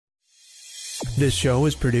This show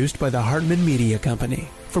is produced by the Hartman Media Company.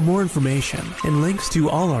 For more information and links to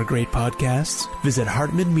all our great podcasts, visit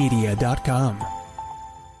hartmanmedia.com.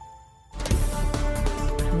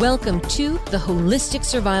 Welcome to The Holistic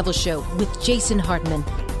Survival Show with Jason Hartman.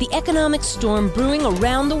 The economic storm brewing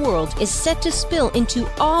around the world is set to spill into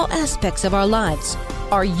all aspects of our lives.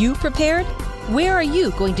 Are you prepared? Where are you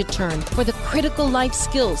going to turn for the critical life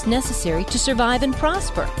skills necessary to survive and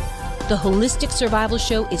prosper? The Holistic Survival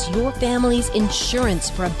Show is your family's insurance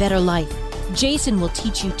for a better life. Jason will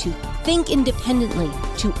teach you to think independently,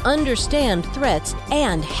 to understand threats,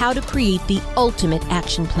 and how to create the ultimate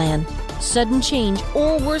action plan. Sudden change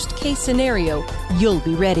or worst case scenario, you'll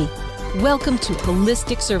be ready. Welcome to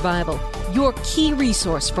Holistic Survival, your key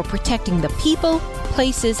resource for protecting the people,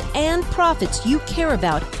 places, and profits you care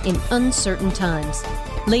about in uncertain times.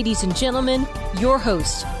 Ladies and gentlemen, your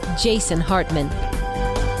host, Jason Hartman.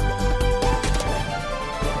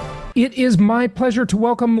 It is my pleasure to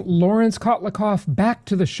welcome Laurence Kotlikoff back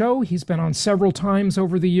to the show. He's been on several times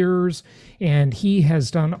over the years, and he has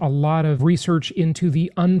done a lot of research into the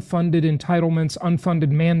unfunded entitlements,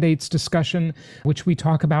 unfunded mandates discussion, which we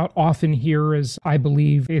talk about often here, as I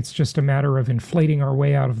believe it's just a matter of inflating our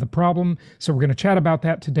way out of the problem. So we're going to chat about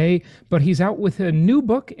that today. But he's out with a new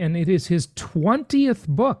book, and it is his 20th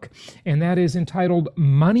book, and that is entitled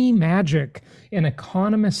Money Magic, An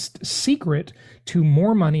Economist's Secret to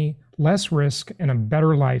More Money, Less Risk, and a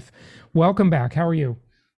Better Life. Welcome back. How are you?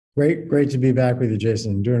 Great to be back with you,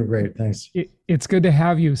 Jason. Doing great. Thanks. It's good to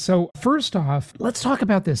have you. So first off, let's talk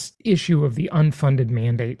about this issue of the unfunded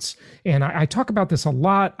mandates. And I talk about this a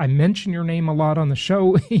lot. I mention your name a lot on the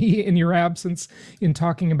show in your absence in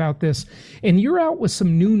talking about this. And you're out with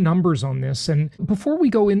some new numbers on this. And before we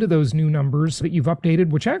go into those new numbers that you've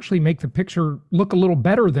updated, which actually make the picture look a little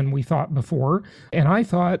better than we thought before. And I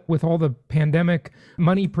thought with all the pandemic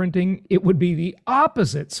money printing, it would be the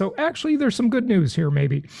opposite. So actually, there's some good news here,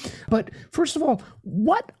 maybe. But first of all,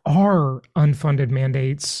 what are unfunded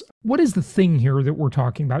mandates? What is the thing here that we're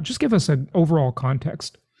talking about? Just give us an overall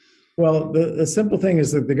context. Well, the simple thing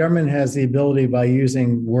is that the government has the ability by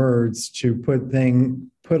using words to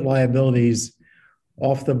put liabilities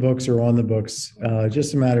off the books or on the books,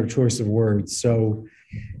 just a matter of choice of words. So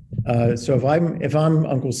if I'm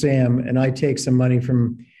Uncle Sam and I take some money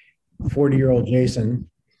from 40-year-old Jason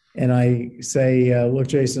and I say, look,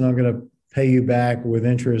 Jason, I'm going to pay you back with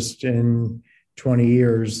interest in 20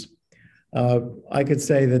 years. I could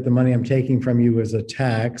say that the money I'm taking from you is a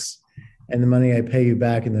tax, and the money I pay you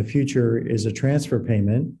back in the future is a transfer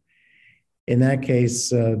payment. In that case,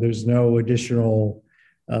 there's no additional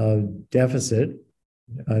deficit,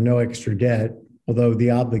 no extra debt, although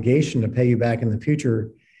the obligation to pay you back in the future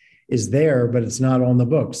is there, but it's not on the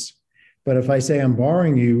books. But if I say I'm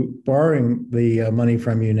borrowing the money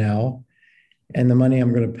from you now, and the money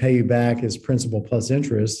I'm going to pay you back is principal plus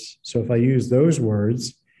interest. So if I use those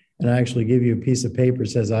words and I actually give you a piece of paper that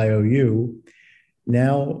says I owe you,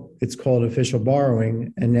 now it's called official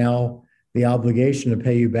borrowing. And now the obligation to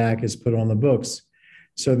pay you back is put on the books.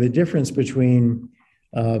 So the difference between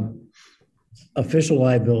official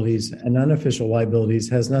liabilities and unofficial liabilities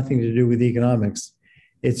has nothing to do with economics.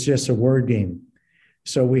 It's just a word game.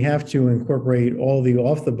 So we have to incorporate all the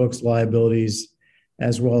off the books liabilities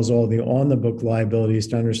as well as all the on-the-book liabilities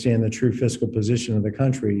to understand the true fiscal position of the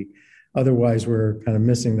country. Otherwise, we're kind of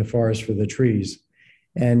missing the forest for the trees.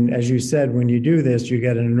 And as you said, when you do this, you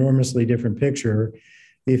get an enormously different picture.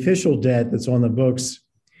 The official debt that's on the books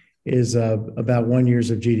is about 1 year of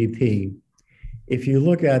GDP. If you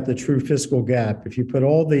look at the true fiscal gap, if you put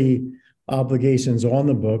all the obligations on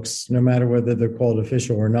the books, no matter whether they're called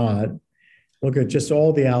official or not, look at just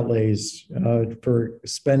all the outlays for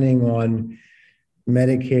spending on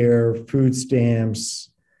Medicare, food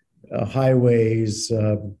stamps, highways,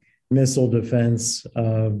 missile defense,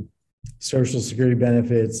 Social Security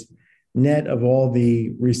benefits, net of all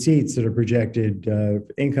the receipts that are projected,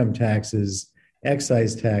 income taxes,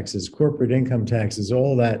 excise taxes, corporate income taxes,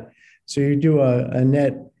 all that. So you do a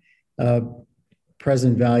net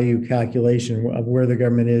present value calculation of where the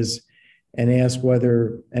government is and ask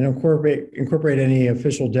whether, and incorporate any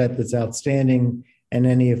official debt that's outstanding and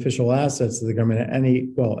any official assets that the government,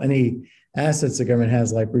 any assets the government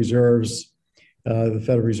has, like reserves. The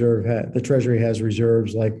Federal Reserve, the Treasury has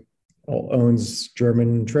reserves, like owns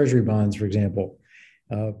German Treasury bonds, for example.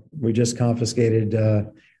 We just confiscated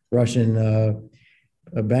Russian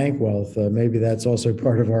bank wealth. Maybe that's also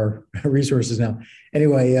part of our resources now.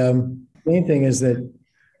 Anyway, main thing is that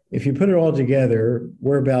if you put it all together,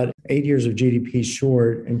 we're about 8 years of GDP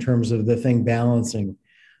short in terms of the thing balancing.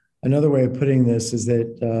 Another way of putting this is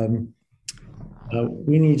that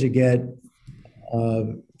we need to get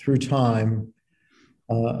through time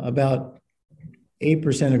about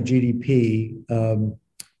 8% of GDP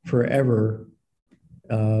forever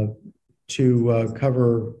to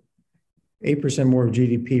cover 8% more of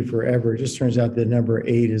GDP forever. It just turns out the number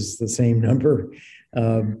 8 is the same number,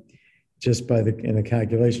 just in the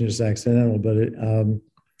calculation, just accidental.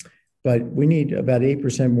 But we need about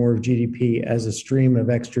 8% more of GDP as a stream of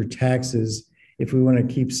extra taxes if we want to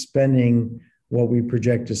keep spending what we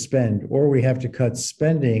project to spend, or we have to cut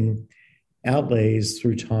spending outlays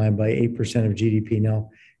through time by 8% of GDP. Now,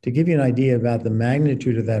 to give you an idea about the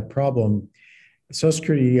magnitude of that problem, Social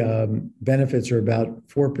Security benefits are about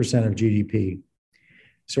 4% of GDP.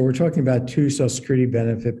 So we're talking about 2 Social Security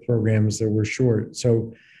benefit programs that we're short.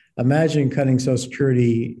 So imagine cutting Social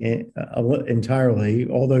Security entirely,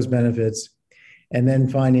 all those benefits, and then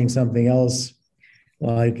finding something else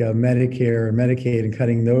like Medicare and Medicaid and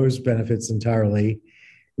cutting those benefits entirely.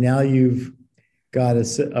 Now you've got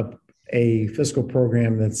a fiscal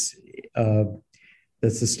program that's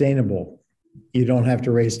sustainable. You don't have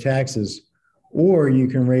to raise taxes, or you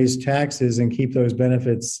can raise taxes and keep those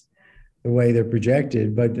benefits the way they're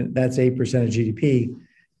projected, but that's 8% of GDP.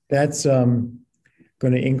 That's going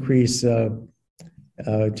to increase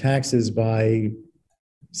taxes by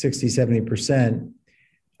 60, 70%,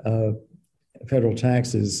 federal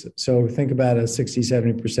taxes. So think about a 60,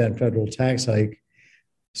 70% federal tax hike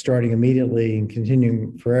starting immediately and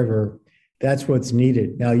continuing forever. That's what's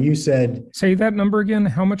needed. Now, you said... Say that number again.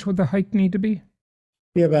 How much would the hike need to be?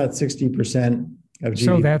 Be about 60% of GDP.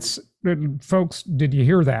 So that's, folks, did you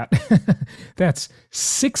hear that? That's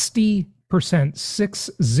 60%,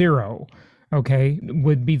 60, okay,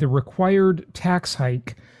 would be the required tax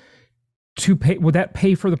hike to pay. Would that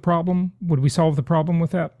pay for the problem? Would we solve the problem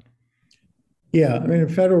with that? Yeah, I mean,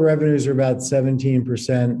 federal revenues are about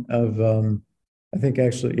 17% of, I think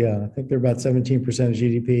they're about 17% of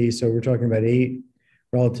GDP. So we're talking about 8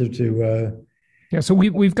 relative to... Yeah, so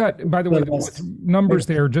we've got, by the way, numbers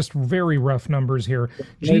there, just very rough numbers here.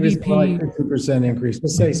 GDP... Like 50% increase.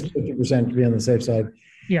 Let's say 50% to be on the safe side.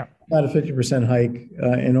 Yeah. About a 50% hike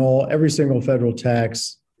in every single federal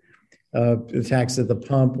tax, the tax at the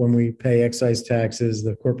pump when we pay excise taxes,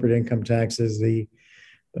 the corporate income taxes, the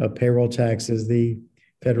payroll taxes, the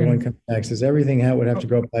federal income taxes, everything would have to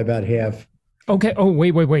go up by about half. Okay. Oh,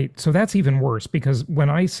 wait. So that's even worse, because when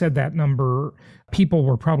I said that number, people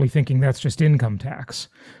were probably thinking that's just income tax.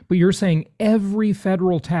 But you're saying every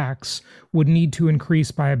federal tax would need to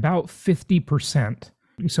increase by about 50%.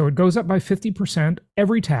 So it goes up by 50%,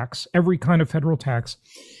 every tax, every kind of federal tax.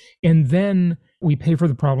 And then we pay for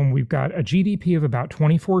the problem. We've got a GDP of about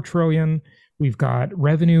 24 trillion. We've got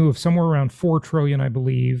revenue of somewhere around 4 trillion, I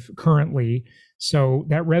believe, currently. So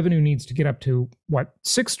that revenue needs to get up to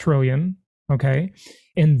 6 trillion. Okay.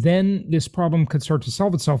 And then this problem could start to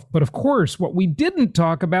solve itself. But of course, what we didn't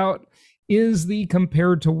talk about is the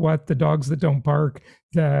compared to what the dogs that don't bark,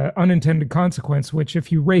 the unintended consequence, which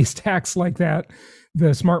if you raise tax like that,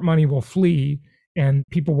 the smart money will flee and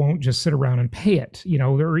people won't just sit around and pay it.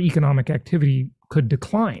 Their economic activity could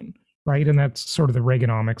decline, right? And that's sort of the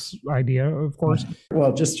Reaganomics idea, of course.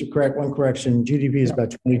 Well, just to correct one correction, GDP is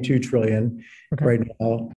about 22 trillion right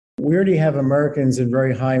now. We already have Americans in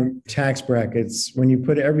very high tax brackets. When you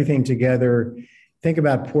put everything together, think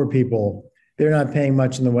about poor people. They're not paying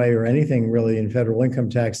much in the way or anything really in federal income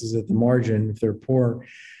taxes at the margin if they're poor,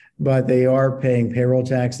 but they are paying payroll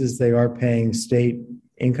taxes. They are paying state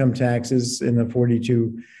income taxes in the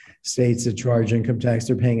 42 states that charge income tax.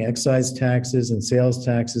 They're paying excise taxes and sales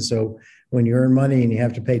taxes. So when you earn money and you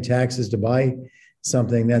have to pay taxes to buy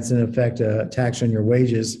something, that's in effect a tax on your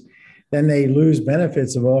wages. Then they lose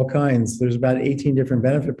benefits of all kinds. There's about 18 different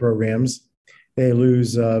benefit programs. They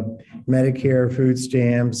lose Medicare, food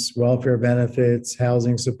stamps, welfare benefits,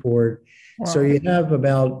 housing support. Wow. So you have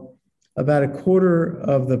about a quarter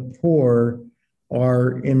of the poor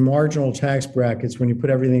are in marginal tax brackets when you put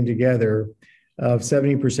everything together of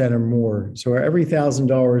 70% or more. So every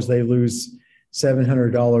 $1,000 they lose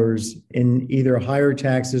 $700 in either higher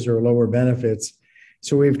taxes or lower benefits.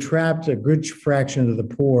 So we've trapped a good fraction of the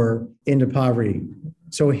poor into poverty.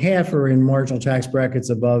 So half are in marginal tax brackets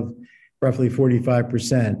above roughly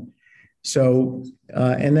 45%. So,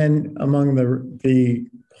 and then among the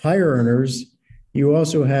higher earners, you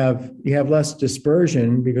also have less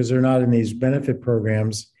dispersion because they're not in these benefit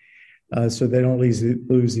programs. So they don't lose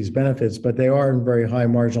these benefits, but they are in very high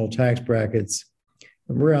marginal tax brackets,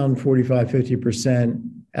 around 45, 50%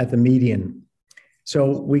 at the median.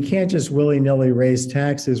 So we can't just willy-nilly raise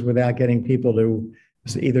taxes without getting people to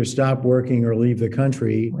either stop working or leave the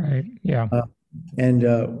country. Right. Yeah.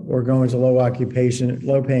 Or go into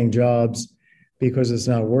low paying jobs because it's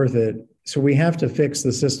not worth it. So we have to fix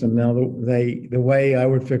the system. Now, the way I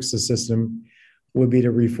would fix the system would be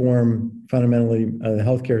to reform fundamentally the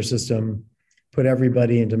healthcare system, put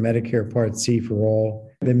everybody into Medicare Part C for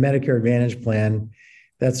all. The Medicare Advantage plan,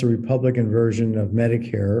 that's a Republican version of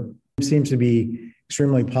Medicare. It seems to be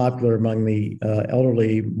extremely popular among the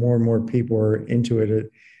elderly. More and more people are into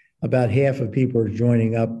it. About half of people are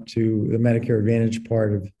joining up to the Medicare Advantage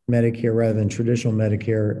part of Medicare rather than traditional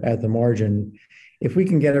Medicare at the margin. If we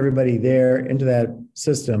can get everybody there into that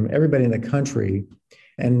system, everybody in the country,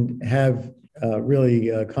 and have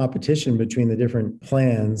really competition between the different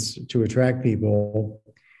plans to attract people,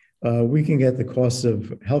 we can get the cost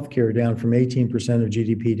of healthcare down from 18% of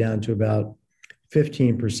GDP down to about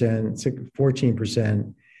 15%,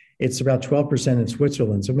 14%. It's about 12% in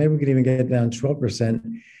Switzerland. So maybe we could even get it down to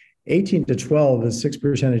 12%. 18 to 12 is 6%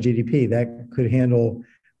 of GDP. That could handle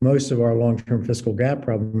most of our long-term fiscal gap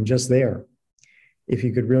problem just there. If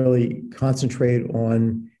you could really concentrate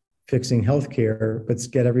on fixing healthcare, but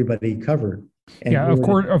get everybody covered. And yeah,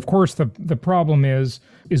 of course, the problem is,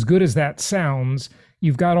 as good as that sounds,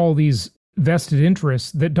 you've got all these vested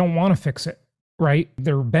interests that don't want to fix it, right?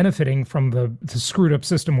 They're benefiting from the screwed up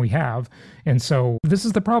system we have. And so this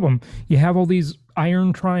is the problem. You have all these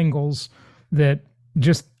iron triangles that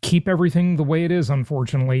just keep everything the way it is,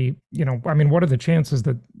 unfortunately. I mean, what are the chances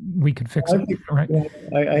that we could fix it, right?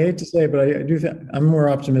 I hate to say it, but I do think I'm more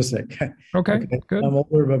optimistic. Okay, good. I'm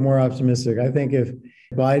older, but more optimistic. I think if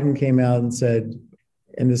Biden came out and said,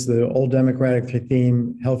 and this is the old Democratic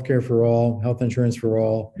theme, healthcare for all, health insurance for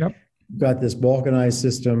all. Yep. We've got this balkanized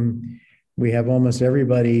system. We have almost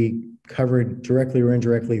everybody covered directly or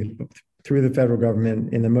indirectly through the federal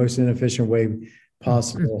government in the most inefficient way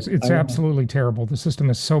possible. It's absolutely terrible. The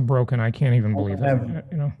system is so broken. I can't even believe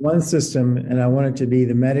it. One system, and I want it to be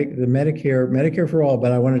the Medicare for all,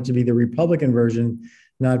 but I want it to be the Republican version,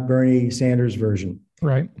 not Bernie Sanders version.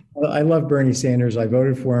 Right. I love Bernie Sanders. I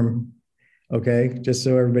voted for him. Okay, just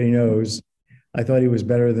so everybody knows, I thought he was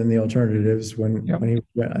better than the alternatives I thought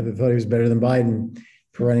he was better than Biden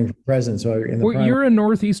for running for president. So you're a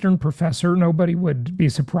Northeastern professor. Nobody would be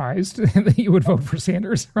surprised that you would vote for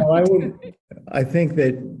Sanders. Right? Well, I think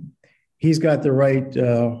that he's got the right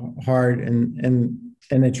heart, and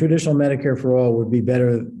the traditional Medicare for all would be better.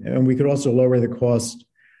 And we could also lower the cost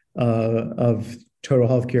of total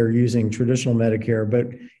health care using traditional Medicare, but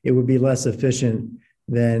it would be less efficient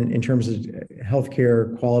than in terms of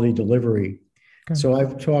healthcare quality delivery. Okay. So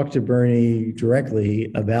I've talked to Bernie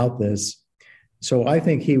directly about this. So I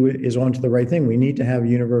think he is onto the right thing. We need to have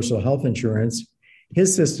universal health insurance.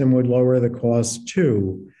 His system would lower the cost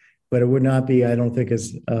too, but it would not be, I don't think,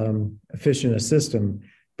 as efficient a system.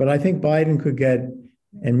 But I think Biden could get,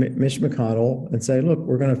 and Mitch McConnell, and say, look,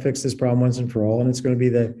 we're going to fix this problem once and for all, and it's going to be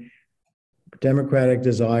the Democratic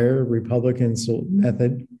desire, Republican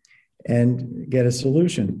method, and get a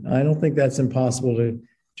solution. I don't think that's impossible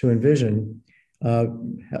to envision.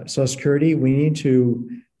 Social Security, we need to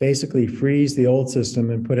basically freeze the old system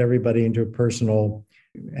and put everybody into a personal,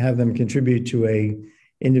 have them contribute to a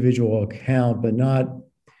individual account, but not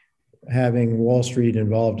having Wall Street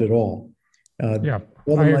involved at all. I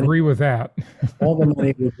agree with that. All the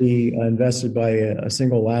money would be invested by a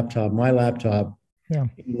single laptop, my laptop. Yeah.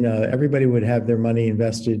 Everybody would have their money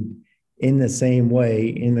invested in the same way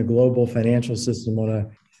in the global financial system on a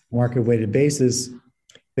market-weighted basis.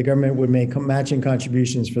 The government would make matching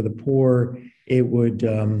contributions for the poor. It would,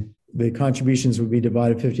 the contributions would be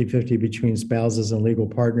divided 50-50 between spouses and legal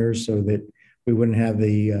partners so that we wouldn't have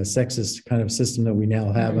the sexist kind of system that we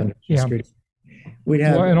now have under security. We'd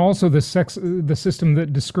have, and also the system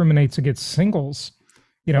that discriminates against singles.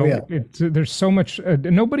 There's so much,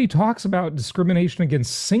 nobody talks about discrimination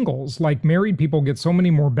against singles. Like married people get so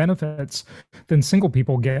many more benefits than single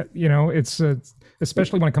people get. It's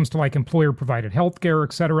especially when it comes to like employer provided health care,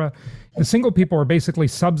 et cetera. The single people are basically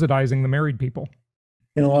subsidizing the married people.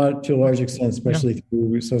 To a large extent, especially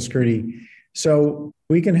through Social Security. So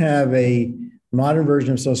we can have a modern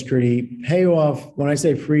version of Social Security, pay off, when I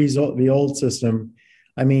say freeze the old system,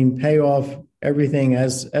 I mean pay off everything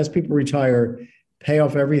as people retire, pay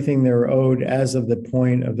off everything they're owed as of the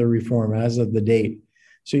point of the reform, as of the date.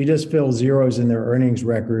 So you just fill zeros in their earnings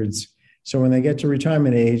records. So when they get to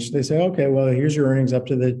retirement age, they say, okay, well, here's your earnings up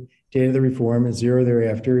to the date of the reform and zero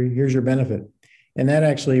thereafter. Here's your benefit. And that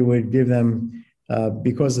actually would give them,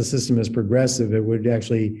 because the system is progressive, it would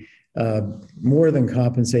actually more than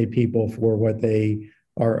compensate people for what they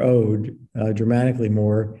are owed, dramatically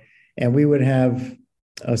more. And we would have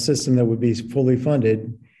a system that would be fully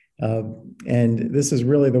funded. And this is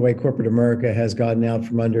really the way corporate America has gotten out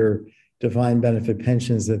from under defined benefit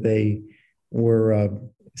pensions that they were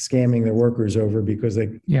scamming their workers over because they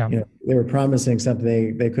were promising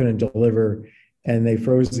something they couldn't deliver, and they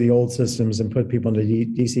froze the old systems and put people into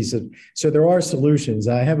DC. So there are solutions.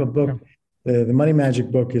 I have a book. The Money Magic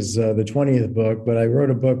book is the 20th book, but I wrote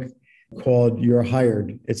a book called You're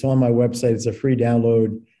Hired. It's on my website. It's a free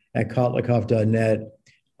download at kotlikoff.net.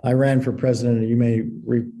 I ran for president, you may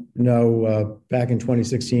know, back in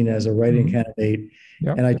 2016 as a write-in candidate.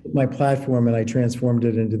 Yep. And I took my platform and I transformed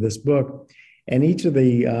it into this book. And each of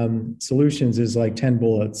the solutions is like 10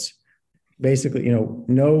 bullets. Basically,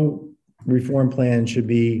 no reform plan should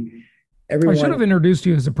be everyone. I should have introduced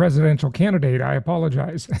you as a presidential candidate. I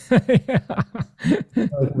apologize.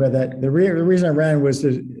 The reason I ran was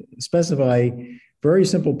to specify very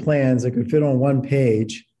simple plans that could fit on one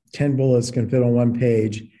page. 10 bullets can fit on one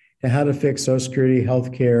page to how to fix Social Security,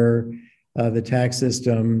 healthcare, the tax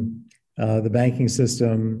system, the banking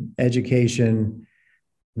system, education.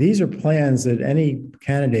 These are plans that any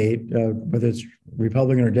candidate, whether it's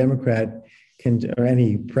Republican or Democrat, or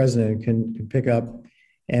any president can pick up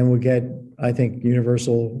and will get, I think,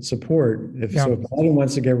 universal support. So if Biden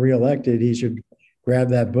wants to get reelected, he should grab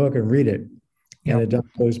that book and read it and adopt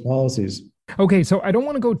those policies. Okay, so I don't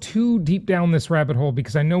want to go too deep down this rabbit hole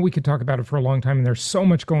because I know we could talk about it for a long time and there's so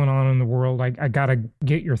much going on in the world. I got to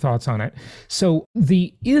get your thoughts on it. So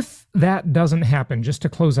if that doesn't happen, just to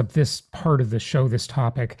close up this part of the show, this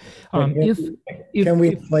topic, can we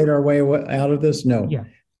inflate our way out of this? No.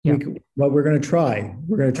 But we're going to try.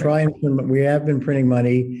 We're going to try, and we have been printing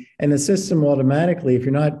money, and the system automatically,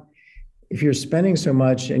 if you're spending so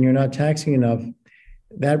much and you're not taxing enough,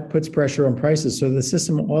 that puts pressure on prices. So the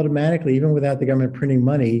system automatically, even without the government printing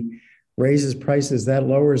money, raises prices. That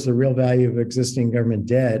lowers the real value of existing government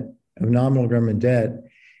debt, of nominal government debt.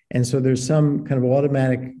 And so there's some kind of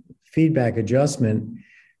automatic feedback adjustment.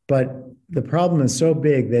 But the problem is so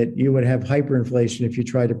big that you would have hyperinflation if you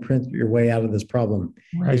try to print your way out of this problem.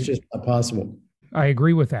 Right. It's just not possible. I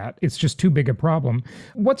agree with that. It's just too big a problem.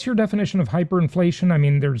 What's your definition of hyperinflation? I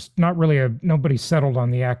mean, there's not really nobody settled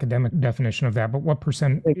on the academic definition of that, but what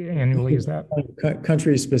percent annually is that?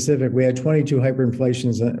 Country specific. We had 22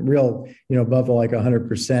 hyperinflations, real, above like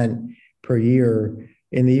 100% per year.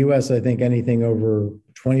 In the US, I think anything over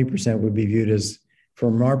 20% would be viewed as,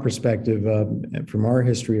 from our perspective, from our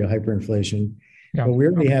history, of hyperinflation. Yeah. But we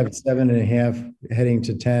already have 7.5 heading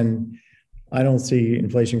to 10. I don't see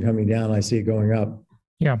inflation coming down. I see it going up.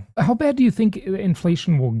 Yeah. How bad do you think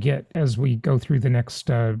inflation will get as we go through the next,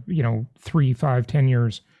 3, 5, 10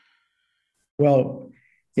 years? Well,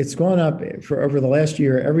 it's gone up for over the last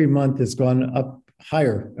year. Every month it's gone up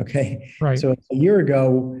higher. Okay. Right. So a year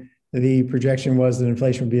ago, the projection was that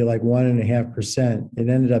inflation would be like 1.5%. It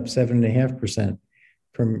ended up 7.5%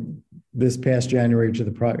 from this past January to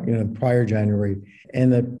the prior January.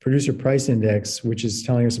 And the producer price index, which is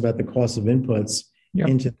telling us about the cost of inputs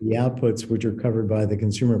into the outputs, which are covered by the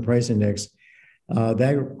consumer price index,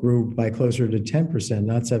 that grew by closer to 10%,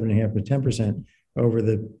 not 7.5%, but 10% over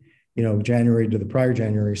the January to the prior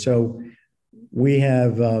January. So we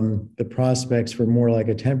have the prospects for more like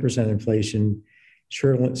a 10% inflation,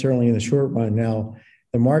 certainly in the short run. Now,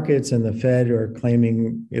 the markets and the Fed are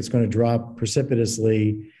claiming it's going to drop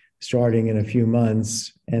precipitously starting in a few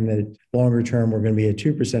months, and that longer term we're going to be at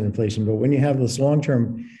 2% inflation. But when you have this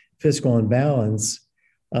long-term fiscal imbalance,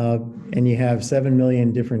 and you have 7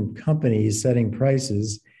 million different companies setting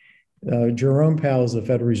prices, Jerome Powell is the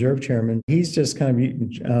Federal Reserve Chairman. He's just kind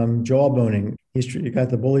of jawboning. He's got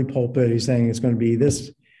the bully pulpit. He's saying it's going to be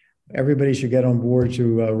this. Everybody should get on board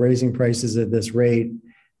to raising prices at this rate.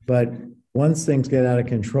 But once things get out of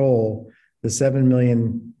control, the 7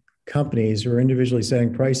 million companies who are individually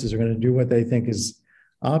setting prices are going to do what they think is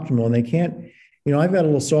optimal. And they can't, I've got a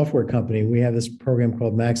little software company. We have this program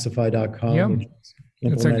called Maxify.com.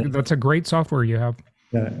 Yeah, that's a great software you have.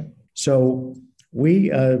 So we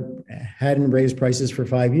hadn't raised prices for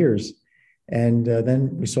 5 years. And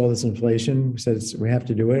then we saw this inflation. We said we have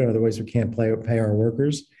to do it. Otherwise, we can't pay our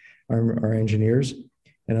workers, our engineers,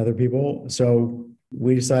 and other people. So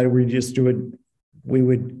we decided we'd just do it. We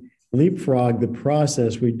would leapfrog the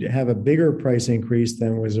process. We'd have a bigger price increase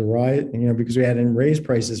than was a rise, because we hadn't raised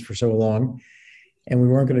prices for so long, and we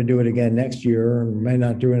weren't going to do it again next year, and may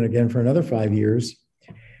not do it again for another 5 years.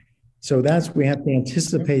 So we have to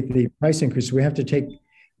anticipate the price increase. We have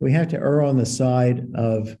to err on the side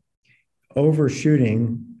of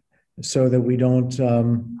overshooting so that we don't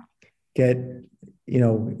get,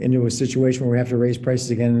 into a situation where we have to raise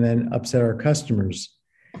prices again and then upset our customers,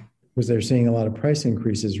 because they're seeing a lot of price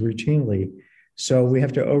increases routinely. So we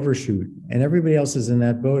have to overshoot, and everybody else is in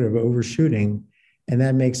that boat of overshooting, and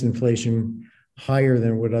that makes inflation higher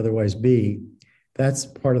than it would otherwise be. That's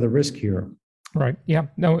part of the risk here. Right. Yeah.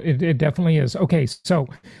 No, it definitely is. Okay. So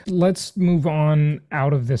let's move on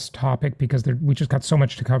out of this topic because we just got so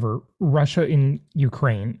much to cover. Russia in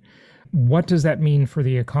Ukraine. What does that mean for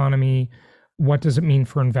the economy? What does it mean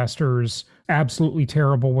for investors? Absolutely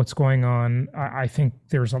terrible what's going on. I think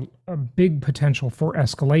there's a big potential for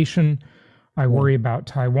escalation. I worry about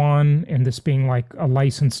Taiwan and this being like a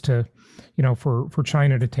license to, for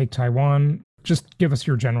China to take Taiwan. Just give us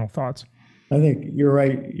your general thoughts. I think you're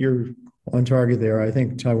right. You're on target there. I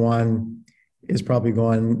think Taiwan is probably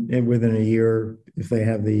gone within a year if they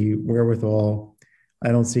have the wherewithal. I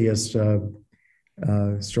don't see us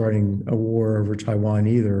starting a war over Taiwan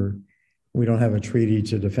either. We don't have a treaty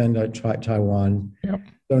to defend Taiwan. Yep.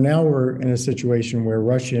 So now we're in a situation where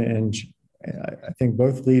Russia and I think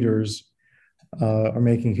both leaders are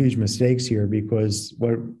making huge mistakes here, because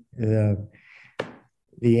what the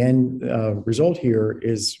end result here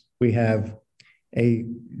is we have a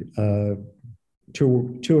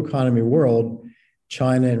two economy world,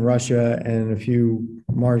 China and Russia and a few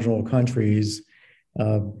marginal countries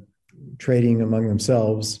trading among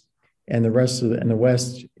themselves, and the rest of the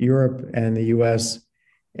West, Europe and the U.S.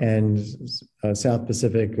 and South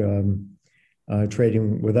Pacific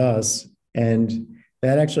trading with us. And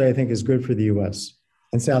that actually, I think, is good for the U.S.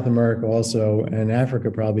 and South America also, and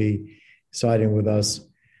Africa probably siding with us.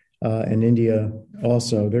 And India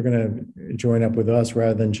also. They're going to join up with us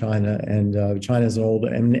rather than China. And China is an old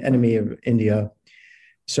enemy of India.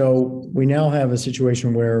 So we now have a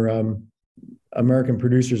situation where American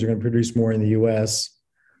producers are going to produce more in the US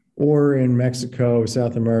or in Mexico,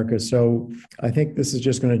 South America. So I think this is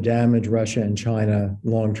just going to damage Russia and China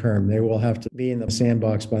long term. They will have to be in the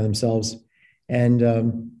sandbox by themselves. And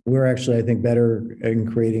we're actually, I think, better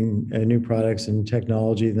in creating new products and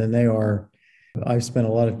technology than they are. I've spent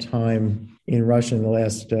a lot of time in Russia in the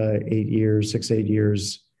last 8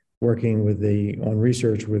 years, working on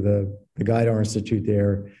research with the Gaidar Institute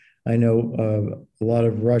there. I know a lot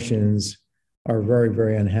of Russians are very,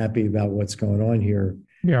 very unhappy about what's going on here.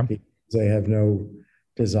 Yeah, because they have no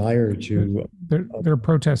desire to. They're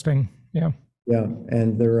protesting. Yeah, yeah,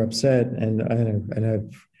 and they're upset. And I have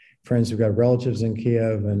friends who've got relatives in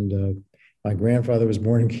Kiev, and my grandfather was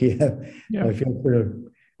born in Kiev. Yeah. I feel for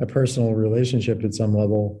a personal relationship at some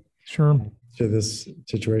level. Sure. To this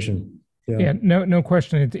situation. Yeah, no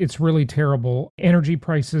question. It's really terrible. Energy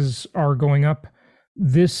prices are going up.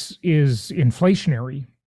 This is inflationary,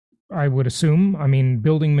 I would assume. I mean,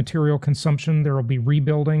 building material consumption, there will be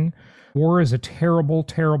rebuilding. War is a terrible,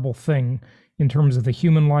 terrible thing in terms of the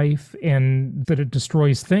human life, and that it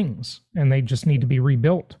destroys things, and they just need to be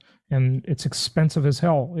rebuilt. And it's expensive as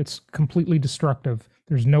hell. It's completely destructive.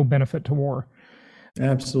 There's no benefit to war.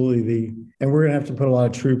 Absolutely. And we're going to have to put a lot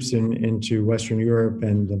of troops into Western Europe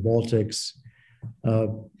and the Baltics.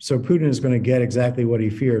 So Putin is going to get exactly what he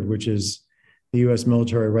feared, which is the U.S.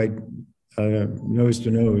 military right nose to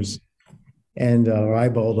nose. And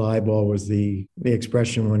eyeball to eyeball was the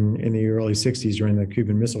expression when in the early 60s during the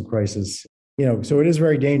Cuban Missile Crisis. So it is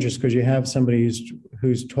very dangerous because you have somebody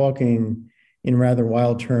who's talking in rather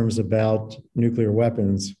wild terms about nuclear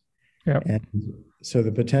weapons. Yep. And so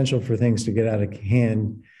the potential for things to get out of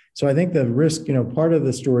hand. So I think the risk, part of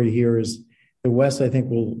the story here is the West, I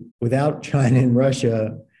think, will, without China and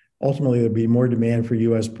Russia, ultimately there'll be more demand for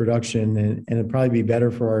U.S. production, and it'll probably be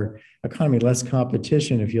better for our economy, less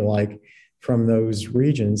competition, if you like, from those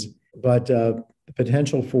regions. But the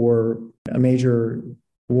potential for a major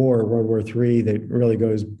war, World War III, that really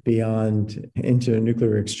goes beyond into a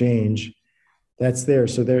nuclear exchange, that's there.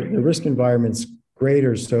 So the risk environment's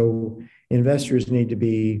greater. So investors need to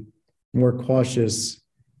be more cautious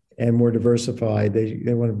and more diversified.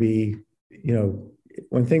 They want to be,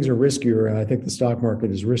 when things are riskier, and I think the stock market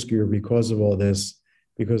is riskier because of all this,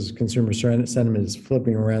 because consumer sentiment is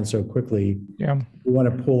flipping around so quickly. Yeah, you want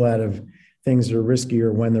to pull out of things that are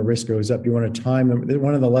riskier when the risk goes up. You want to time them.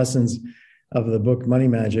 One of the lessons of the book Money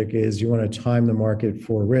Magic is you want to time the market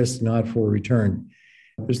for risk, not for return.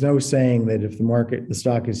 There's no saying that if the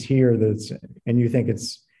stock is here, and you think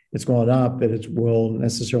it's gone up, that it will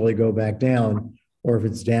necessarily go back down, or if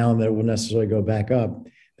it's down, that it will necessarily go back up.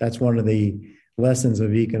 That's one of the lessons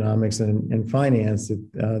of economics and finance,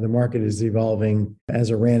 that the market is evolving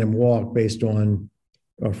as a random walk based on,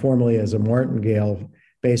 or formally as a martingale,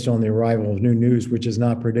 based on the arrival of new news, which is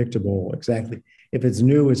not predictable exactly. If it's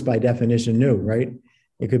new, it's by definition new, right?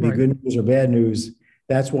 It could be right. Good news or bad news.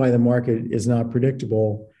 That's why the market is not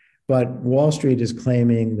predictable. But Wall Street is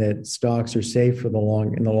claiming that stocks are safe in the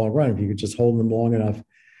long run. If you could just hold them long enough,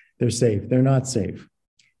 they're safe. They're not safe.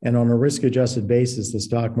 And on a risk-adjusted basis, the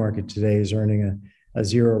stock market today is earning a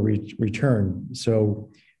zero return. So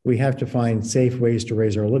we have to find safe ways to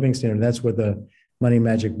raise our living standard. That's what the Money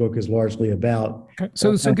Magic book is largely about. Okay.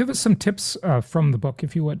 So give us some tips from the book,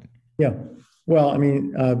 if you would. Yeah. Well, I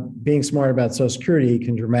mean, being smart about Social Security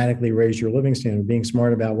can dramatically raise your living standard. Being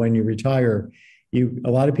smart about when you retire, a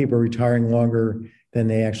lot of people are retiring longer than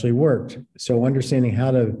they actually worked. So understanding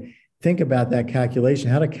how to think about that calculation,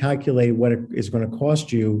 how to calculate what it is going to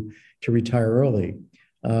cost you to retire early.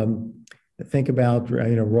 Think about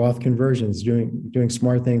Roth conversions, doing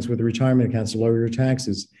smart things with the retirement accounts to lower your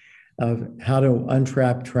taxes. How to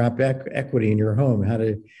untrap equity in your home, how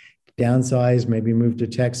to downsize, maybe move to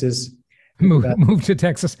Texas. Move to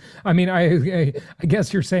Texas. I mean, I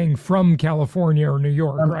guess you're saying from California or New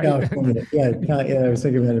York, right? California. Yeah, I was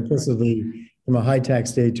thinking about implicitly from a high tax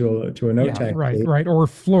state to a no tax state. Right. Or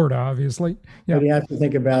Florida, obviously. Yeah. But you have to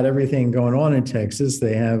think about everything going on in Texas.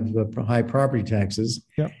 They have high property taxes.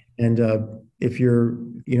 Yeah. And if you're,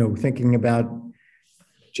 thinking about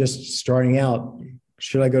just starting out,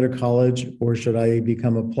 should I go to college or should I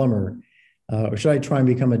become a plumber? Or should I try and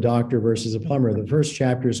become a doctor versus a plumber? The first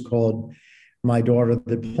chapter is called My Daughter,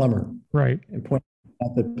 the Plumber. Right. And point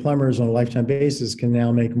out that plumbers on a lifetime basis can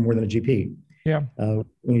now make more than a GP. Yeah.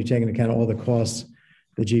 When you take into account all the costs,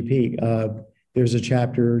 the GP. There's a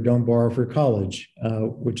chapter, Don't Borrow for College,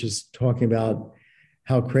 which is talking about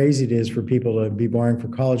how crazy it is for people to be borrowing for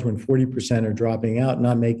college when 40% are dropping out,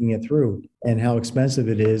 not making it through, and how expensive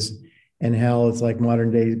it is, and how it's like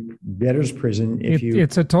modern day debtor's prison.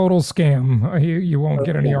 It's a total scam. You won't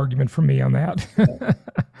get any argument from me on that.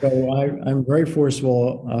 So I'm very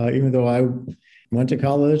forceful, even though I went to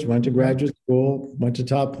college, went to graduate school, went to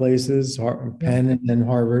top places, Penn and then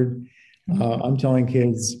Harvard. I'm telling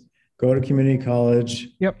kids, go to community college,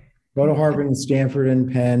 go to Harvard and Stanford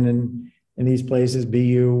and Penn and these places,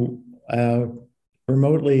 BU,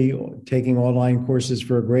 remotely taking online courses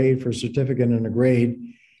for a certificate and a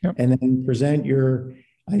grade, and then present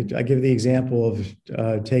I give the example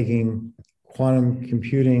of taking quantum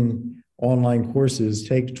computing online courses,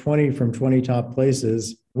 take 20 from 20 top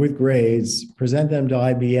places with grades, present them to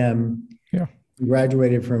IBM,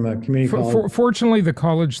 graduated from a community college. Fortunately, the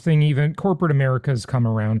college thing, even corporate America has come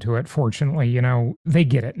around to it. Fortunately, they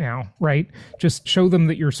get it now, right? Just show them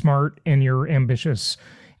that you're smart and you're ambitious.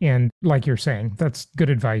 And like you're saying, that's good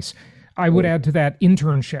advice. I would add to that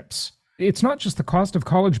internships. It's not just the cost of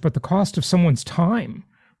college, but the cost of someone's time,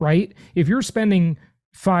 right? If you're spending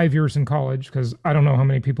 5 years in college, because I don't know how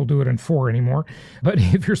many people do it in 4 anymore, but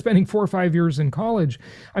if you're spending 4 or 5 years in college,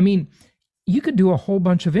 I mean, you could do a whole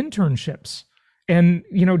bunch of internships and,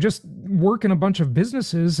 just work in a bunch of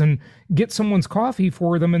businesses and get someone's coffee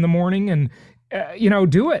for them in the morning and,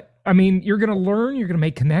 do it. I mean, you're going to learn, you're going to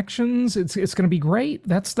make connections. It's going to be great.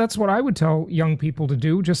 That's what I would tell young people to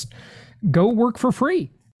do. Just go work for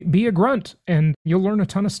free, be a grunt, and you'll learn a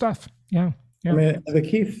ton of stuff. Yeah. I mean, the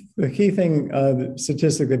key thing, the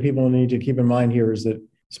statistic that people need to keep in mind here is that,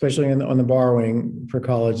 especially on the borrowing for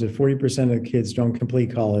college, that 40% of the kids don't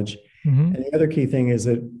complete college. Mm-hmm. And the other key thing is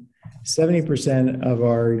that 70% of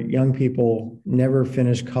our young people never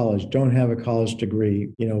finish college, don't have a college degree,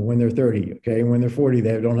 when they're 30, okay? When they're 40,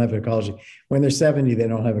 they don't have a college. When they're 70, they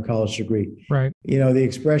don't have a college degree. Right. The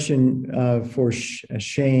expression for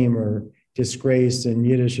shame or disgrace in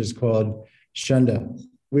Yiddish is called shunda.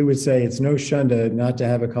 We would say it's no shunda not to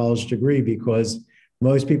have a college degree because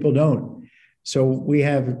most people don't. So we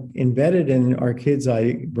have embedded in our kids'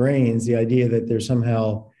 brains the idea that they're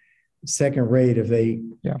somehow second rate if they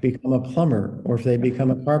become a plumber or if they become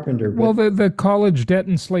a carpenter. Well, the college debt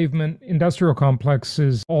enslavement industrial complex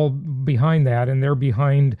is all behind that, and they're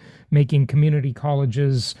behind making community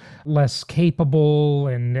colleges less capable,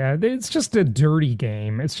 and it's just a dirty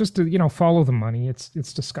game. It's just follow the money. It's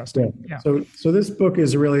disgusting. Yeah. So this book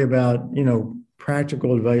is really about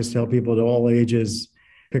practical advice to help people at all ages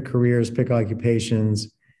pick careers, pick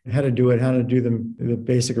occupations, how to do it, how to do the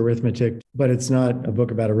basic arithmetic, but it's not a book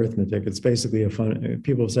about arithmetic. It's basically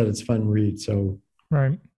people have said it's fun read. So,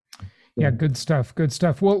 right. Yeah, good stuff. Good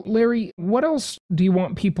stuff. Well, Larry, what else do you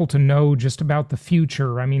want people to know just about the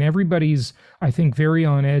future? I mean, everybody's, I think, very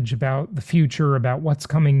on edge about the future, about what's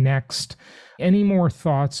coming next. Any more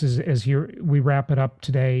thoughts as we wrap it up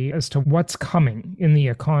today as to what's coming in the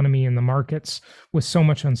economy and the markets with so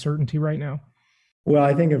much uncertainty right now? Well,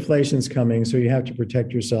 I think inflation's coming, so you have to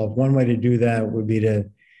protect yourself. One way to do that would be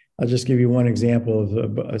I'll just give you one example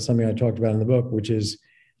of something I talked about in the book, which is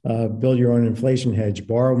build your own inflation hedge,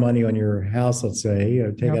 borrow money on your house, let's say,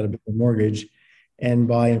 take out a big mortgage and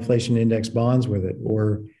buy inflation index bonds with it,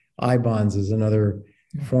 or I bonds is another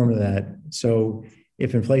form of that. So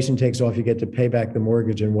if inflation takes off, you get to pay back the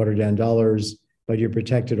mortgage and water down dollars, but you're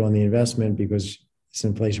protected on the investment because it's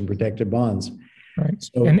inflation protected bonds. Right.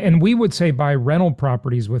 So, and we would say buy rental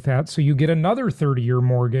properties with that. So you get another 30-year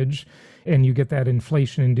mortgage and you get that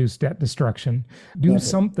inflation-induced debt destruction. Do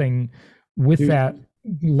something with that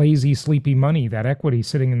lazy, sleepy money, that equity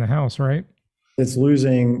sitting in the house, right? It's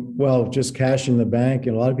losing, well, just cash in the bank.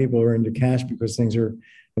 And a lot of people are into cash because the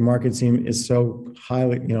market is so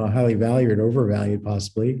highly valued, overvalued,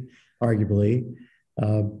 possibly, arguably.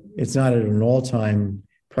 It's not at an all-time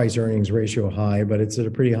price earnings ratio high, but it's at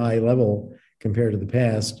a pretty high level compared to the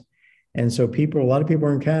past. And so a lot of people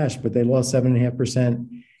are in cash, but they lost 7.5%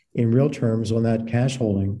 in real terms on that cash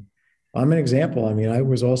holding. I'm an example. I mean, I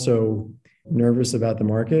was also nervous about the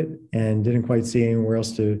market and didn't quite see anywhere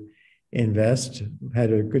else to invest.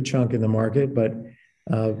 Had a good chunk in the market, but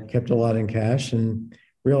kept a lot in cash and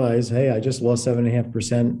realized, hey, I just lost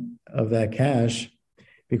 7.5% of that cash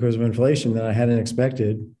because of inflation that I hadn't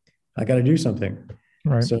expected. I got to do something.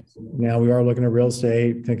 Right. So now we are looking at real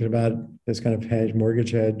estate, thinking about this kind of hedge,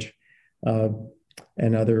 mortgage hedge,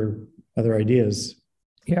 and other ideas.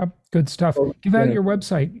 Yeah, good stuff. Give out your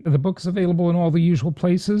website. The book's available in all the usual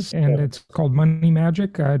places, and it's called Money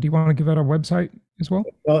Magic. Do you want to give out our website as well?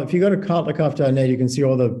 Well, if you go to Kotlikoff.net, you can see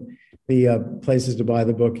all the places to buy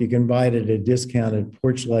the book. You can buy it at a discount at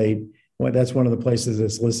Porchlight. That's one of the places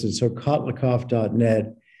that's listed. So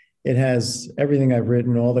Kotlikoff.net, it has everything I've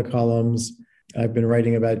written, all the columns. I've been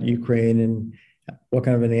writing about Ukraine and what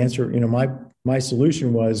kind of an answer. My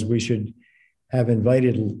solution was we should have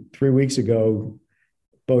invited 3 weeks ago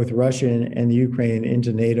both Russia and the Ukraine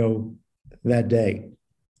into NATO that day,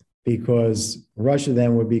 because Russia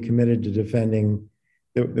then would be committed to defending,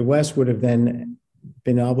 the West would have then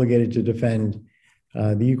been obligated to defend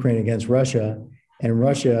the Ukraine against Russia, and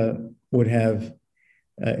Russia would have,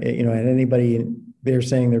 and anybody, they're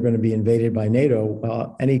saying they're going to be invaded by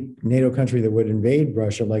NATO. Any NATO country that would invade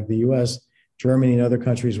Russia, like the US, Germany, and other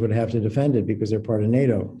countries would have to defend it because they're part of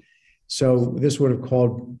NATO. So this would have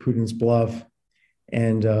called Putin's bluff,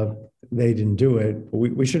 and they didn't do it. But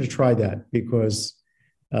we should have tried that, because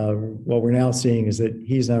what we're now seeing is that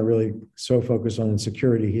he's not really so focused on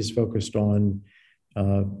security. He's focused on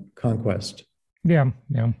conquest. Yeah,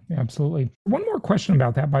 absolutely. One more question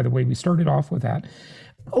about that, by the way. We started off with that.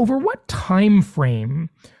 Over what time frame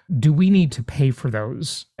do we need to pay for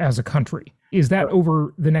those as a country? Is that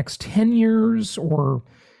over the next 10 years? Or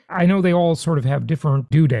I know they all sort of have different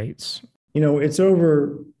due dates. It's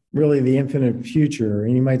over really the infinite future.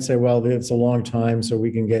 And you might say, well, it's a long time, so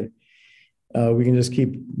we can just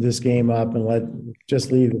keep this game up and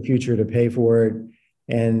just leave the future to pay for it.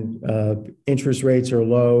 And interest rates are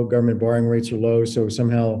low, government borrowing rates are low, so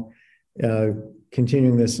somehow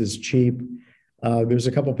continuing this is cheap. There's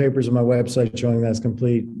a couple papers on my website showing that's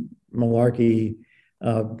complete malarkey.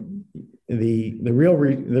 The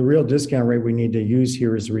real discount rate we need to use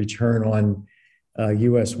here is the return on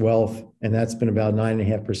U.S. wealth, and that's been about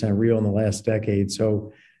 9.5% real in the last decade.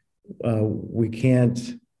 So we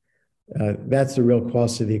can't. That's the real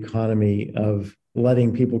cost to the economy of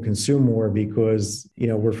letting people consume more, because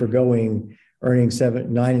we're forgoing earning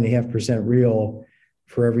 9.5% real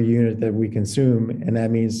for every unit that we consume, and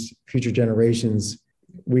that means future generations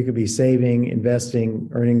we could be saving, investing,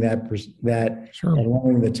 earning that, sure, and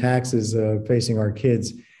lowering the taxes facing our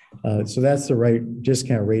kids. So that's the right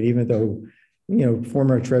discount rate, even though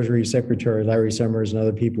former Treasury Secretary Larry Summers and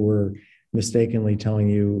other people were mistakenly telling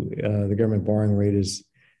you the government borrowing rate is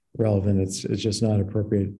relevant. It's just not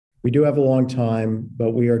appropriate. We do have a long time,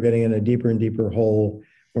 but we are getting in a deeper and deeper hole.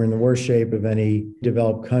 We're in the worst shape of any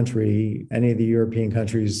developed country, any of the European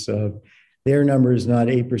countries. Their number is not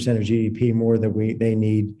 8% of GDP more than they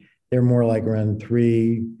need. They're more like around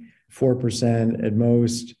 3-4% at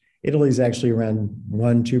most. Italy's actually around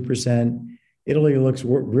 1-2%. Italy looks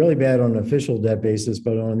really bad on an official debt basis,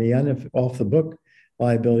 but on the off the book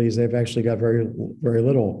liabilities, they've actually got very, very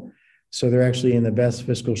little. So they're actually in the best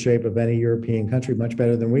fiscal shape of any European country, much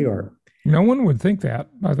better than we are. No one would think that,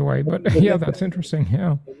 by the way, but yeah, that's interesting.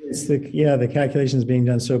 Yeah, it's the calculations being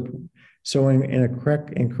done so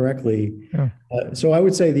incorrectly. Yeah. So I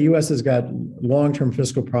would say the U.S. has got long-term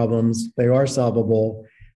fiscal problems. They are solvable.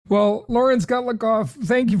 Well, Laurence Kotlikoff,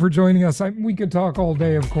 thank you for joining us. We could talk all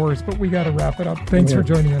day, of course, but we got to wrap it up. Thanks for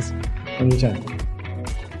joining us. Anytime.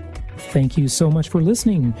 Thank you so much for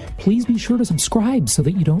listening. Please be sure to subscribe so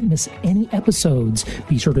that you don't miss any episodes.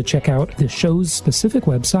 Be sure to check out the show's specific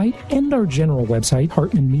website and our general website,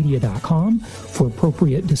 hartmanmedia.com, for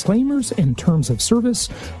appropriate disclaimers and terms of service.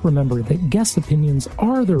 Remember that guest opinions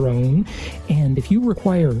are their own, and if you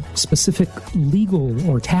require specific legal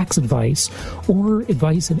or tax advice or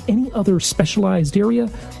advice in any other specialized area,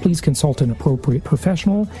 please consult an appropriate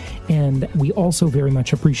professional. And we also very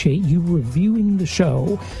much appreciate you reviewing the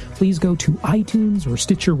show. Please go to iTunes or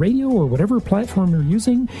Stitcher Radio or whatever platform you're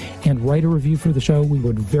using and write a review for the show. We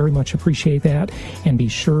would very much appreciate that. And be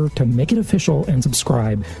sure to make it official and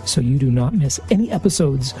subscribe so you do not miss any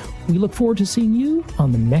episodes. We look forward to seeing you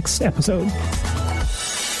on the next episode.